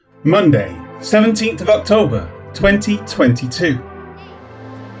Monday, 17th of October, 2022.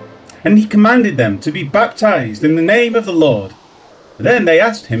 And he commanded them to be baptized in the name of the Lord. Then they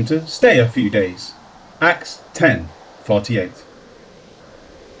asked him to stay a few days. Acts 10:48.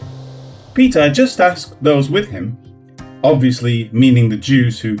 Peter had just asked those with him, obviously meaning the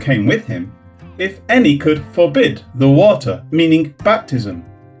Jews who came with him, if any could forbid the water, meaning baptism.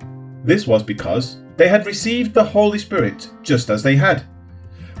 This was because they had received the Holy Spirit just as they had.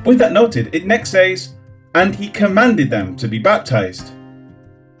 With that noted, it next says, and he commanded them to be baptized.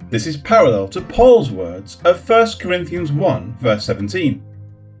 This is parallel to Paul's words of 1 Corinthians 1 verse 17.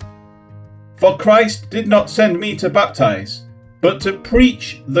 For Christ did not send me to baptize, but to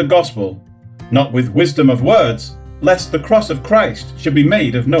preach the gospel, not with wisdom of words, lest the cross of Christ should be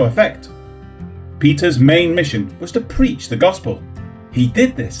made of no effect. Peter's main mission was to preach the gospel. He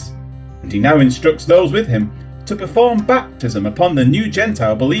did this, and he now instructs those with him to perform baptism upon the new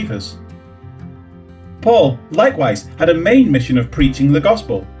Gentile believers. Paul likewise had a main mission of preaching the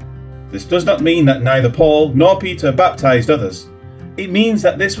gospel. This does not mean that neither Paul nor Peter baptized others. It means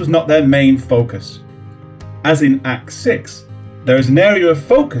that this was not their main focus. As in Acts 6, there is an area of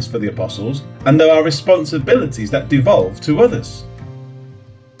focus for the apostles, and there are responsibilities that devolve to others.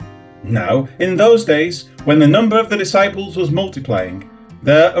 Now, in those days, when the number of the disciples was multiplying,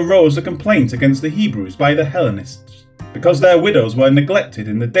 there arose a complaint against the Hebrews by the Hellenists, because their widows were neglected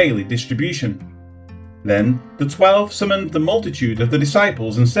in the daily distribution. Then the 12 summoned the multitude of the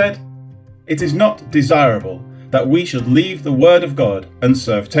disciples and said, It is not desirable that we should leave the word of God and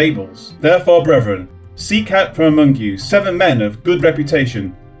serve tables. Therefore, brethren, seek out from among you 7 men of good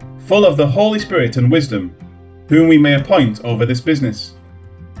reputation, full of the Holy Spirit and wisdom, whom we may appoint over this business.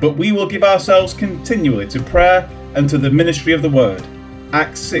 But we will give ourselves continually to prayer and to the ministry of the word.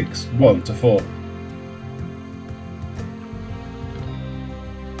 Acts 6, 1-4.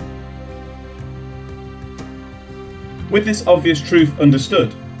 With this obvious truth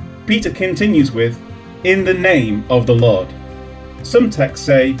understood, Peter continues with, in the name of the Lord. Some texts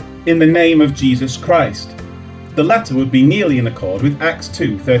say, in the name of Jesus Christ. The latter would be nearly in accord with Acts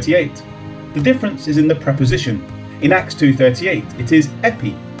 2:38. The difference is in the preposition. In Acts 2:38, it is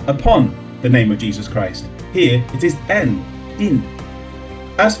epi, upon the name of Jesus Christ. Here it is en, in.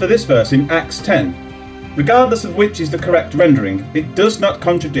 As for this verse in Acts 10, regardless of which is the correct rendering, it does not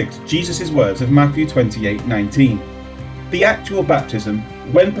contradict Jesus' words of Matthew 28:19. The actual baptism,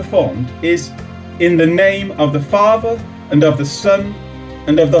 when performed, is in the name of the Father and of the Son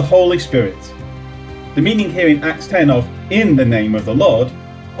and of the Holy Spirit. The meaning here in Acts 10 of in the name of the Lord,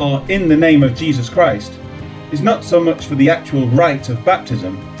 or in the name of Jesus Christ, is not so much for the actual rite of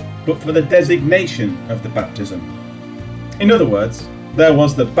baptism, but for the designation of the baptism. In other words, there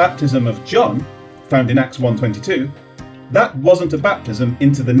was the baptism of John, found in Acts 1:22. That wasn't a baptism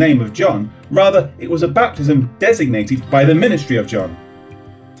into the name of John, rather it was a baptism designated by the ministry of John.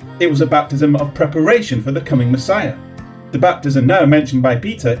 It was a baptism of preparation for the coming Messiah. The baptism now mentioned by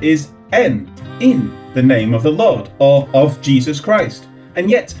Peter is in the name of the Lord, or of Jesus Christ. And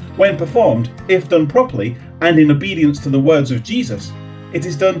yet, when performed, if done properly, and in obedience to the words of Jesus, it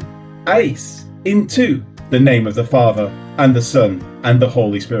is done into the name of the Father, and the Son, and the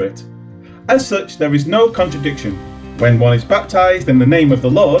Holy Spirit. As such, there is no contradiction. When one is baptized in the name of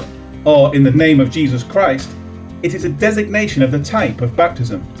the Lord, or in the name of Jesus Christ, it is a designation of the type of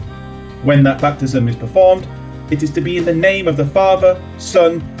baptism. When that baptism is performed, it is to be in the name of the Father,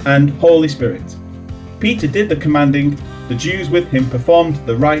 Son, and Holy Spirit. Peter did the commanding, the Jews with him performed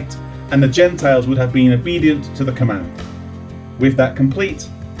the rite, and the Gentiles would have been obedient to the command. With that complete,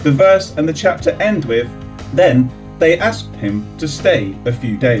 the verse and the chapter end with, then they asked him to stay a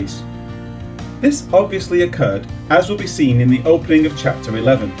few days. This obviously occurred, as will be seen in the opening of chapter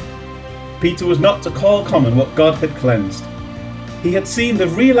 11. Peter was not to call common what God had cleansed. He had seen the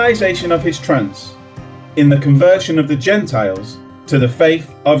realization of his trance in the conversion of the Gentiles to the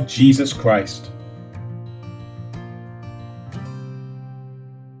faith of Jesus Christ.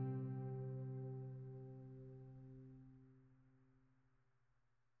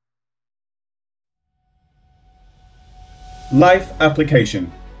 Life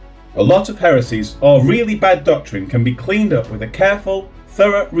application. A lot of heresies or really bad doctrine can be cleaned up with a careful,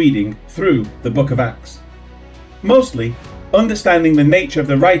 thorough reading through the book of Acts. Mostly, understanding the nature of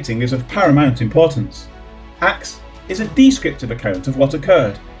the writing is of paramount importance. Acts is a descriptive account of what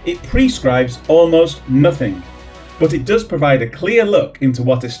occurred. It prescribes almost nothing, but it does provide a clear look into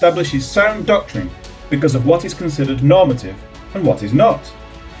what establishes sound doctrine because of what is considered normative and what is not.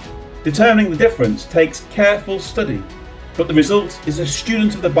 Determining the difference takes careful study, but the result is a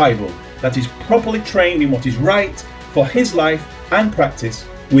student of the Bible that is properly trained in what is right for his life and practice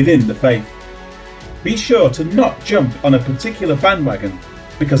within the faith. Be sure to not jump on a particular bandwagon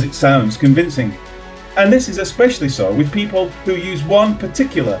because it sounds convincing. And this is especially so with people who use one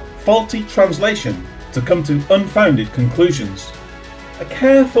particular faulty translation to come to unfounded conclusions. A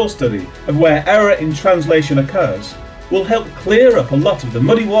careful study of where error in translation occurs will help clear up a lot of the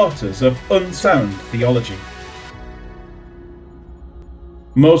muddy waters of unsound theology.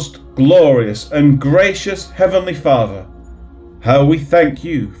 Most glorious and gracious Heavenly Father, how we thank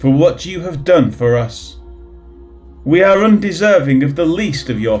you for what you have done for us. We are undeserving of the least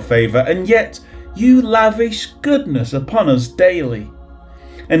of your favour, and yet you lavish goodness upon us daily.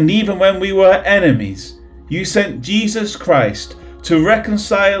 And even when we were enemies, you sent Jesus Christ to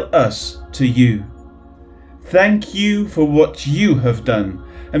reconcile us to you. Thank you for what you have done,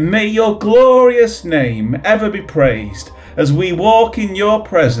 and may your glorious name ever be praised as we walk in your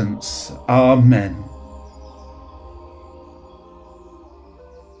presence. Amen.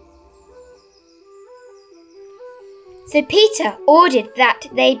 So Peter ordered that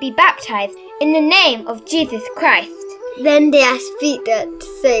they be baptized in the name of Jesus Christ. Then they asked Peter to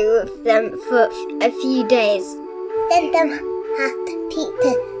stay with them for a few days. Then they asked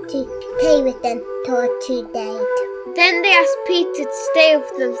Peter to stay with them for 2 days. Then they asked Peter to stay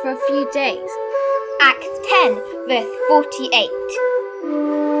with them for a few days. Acts 10, verse 48.